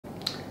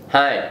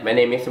Hi, my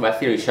name is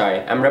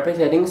Choi. I'm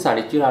representing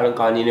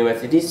SlideShowExportISSFFlowOS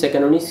University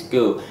Secondary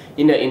School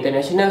in the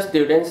International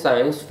Student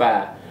Science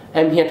Fair.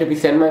 I'm here to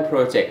present my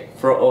project,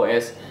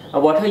 FlowOS, a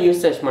water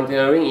usage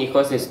monitoring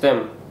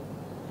ecosystem.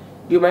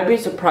 You might be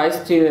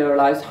surprised to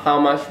realize how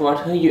much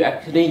water you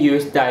actually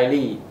use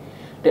daily.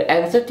 The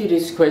answer to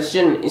this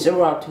question is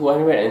around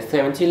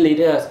 270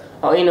 liters,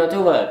 or in other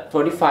words,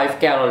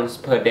 45 gallons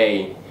per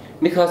day.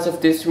 Because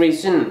of this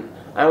reason,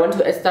 I want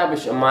to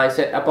establish a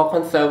mindset about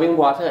conserving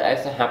water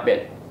as a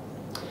habit.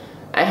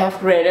 I have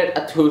created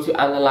a tool to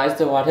analyze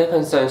the water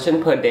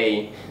consumption per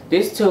day.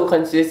 This tool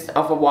consists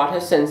of a water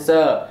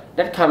sensor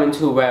that comes in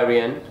two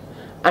variants,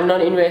 a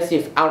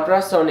non-invasive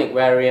ultrasonic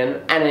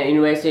variant and an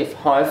invasive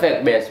Hall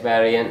effect based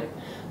variant.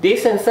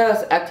 These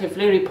sensors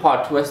actively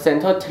report to a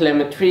central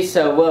telemetry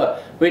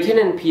server written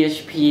in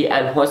PHP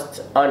and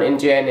hosted on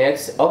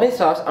Nginx, open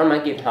source on my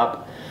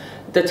GitHub.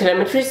 The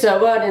telemetry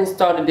server then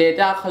stores the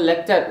data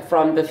collected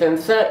from the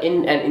sensor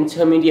in an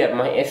intermediate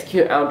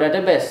MySQL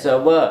database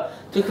server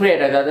to create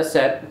a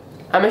dataset.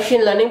 A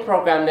machine learning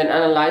program then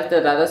analyzes the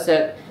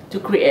dataset to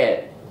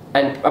create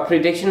a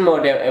prediction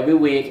model every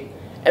week.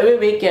 Every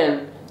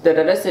weekend, the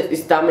dataset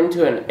is dumped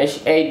into an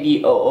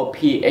HADOOP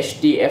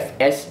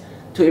HDFS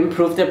to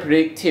improve the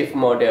predictive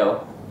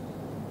model.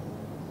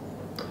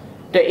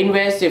 The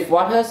invasive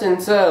water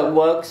sensor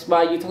works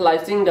by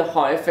utilizing the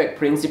Hall effect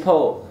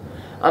principle.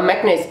 A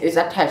magnet is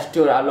attached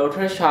to a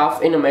rotor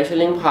shaft in a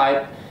measuring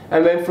pipe,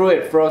 and when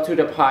fluid flows through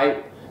the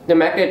pipe, the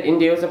magnet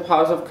induces a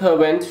pulse of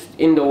current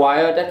in the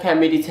wire that can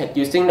be detected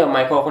using the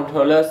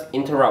microcontroller's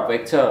interrupt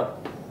vector.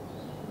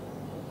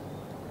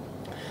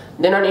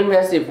 The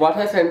non-invasive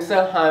water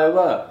sensor,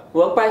 however,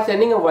 works by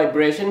sending a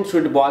vibration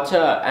through the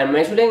water and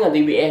measuring a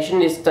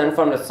deviation distance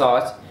from the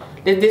source.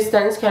 This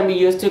distance can be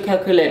used to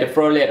calculate the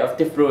flow rate of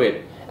the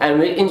fluid, and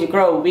with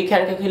integral we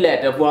can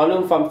calculate the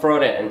volume from flow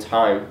rate and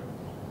time.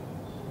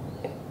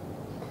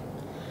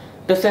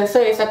 The sensor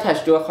is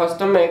attached to a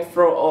custom-made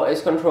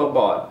FlowOS control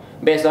board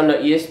based on the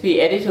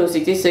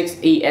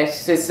ESP8266EX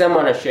system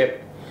on a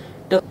chip.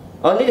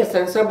 Only the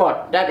sensor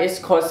board that is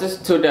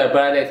closest to the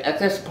wireless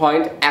access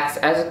point acts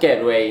as a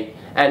gateway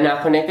and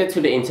now connected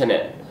to the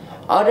internet.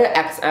 Other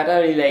acts as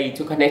a relay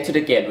to connect to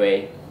the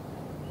gateway.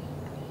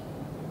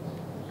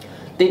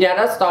 The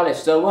data storage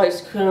server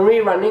is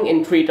currently running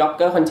in 3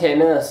 Docker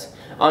containers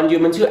on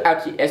Ubuntu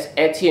LTS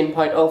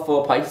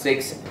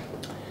 18.04.6.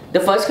 The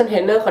first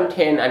container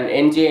contains an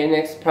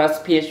Nginx plus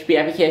PHP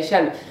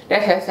application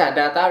that has a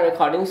data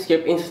recording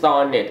script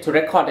installed on it to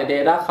record the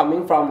data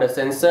coming from the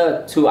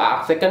sensor to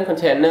our second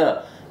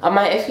container, a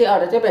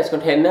MySQL database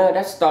container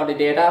that stores the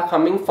data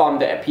coming from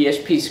the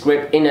PHP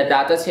script in a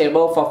data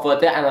table for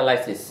further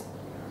analysis.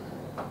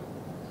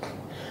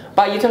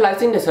 By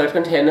utilizing the third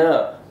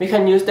container, we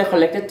can use the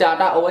collected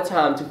data over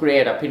time to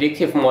create a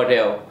predictive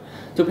model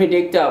to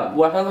predict the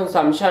water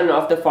consumption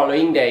of the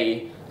following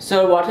day,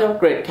 so water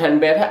grid can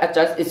better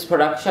adjust its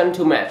production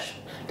to match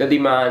the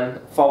demand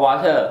for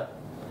water.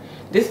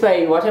 This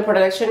way, water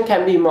production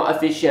can be more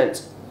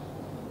efficient.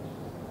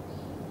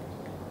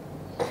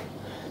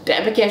 The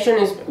application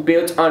is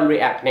built on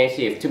React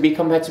Native to be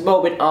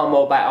compatible with all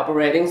mobile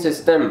operating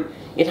systems.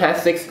 It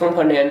has 6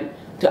 components: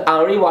 the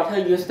hourly water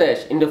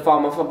usage in the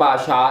form of a bar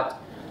chart,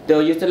 the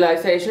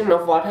utilization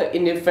of water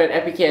in different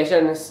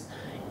applications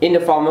in the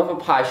form of a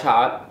pie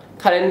chart,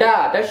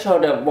 calendar that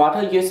shows the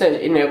water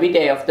usage in every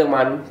day of the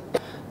month,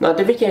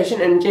 notification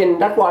engine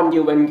that warns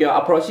you when you're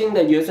approaching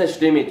the usage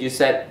limit you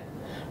set.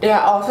 There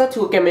are also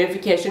 2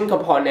 gamification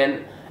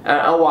components,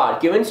 an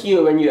award given to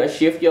you when you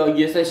achieve your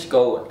usage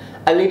goal,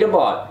 a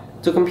leaderboard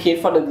to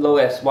compete for the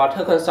lowest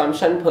water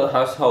consumption per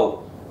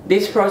household.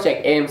 This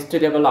project aims to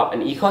develop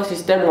an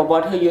ecosystem of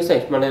water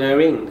usage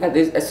monitoring that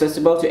is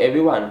accessible to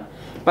everyone.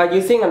 By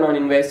using a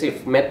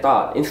non-invasive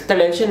method,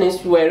 installation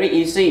is very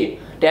easy.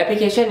 The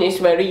application is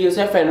very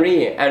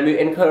user-friendly and will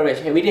encourage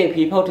everyday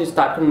people to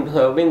start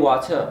conserving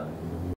water.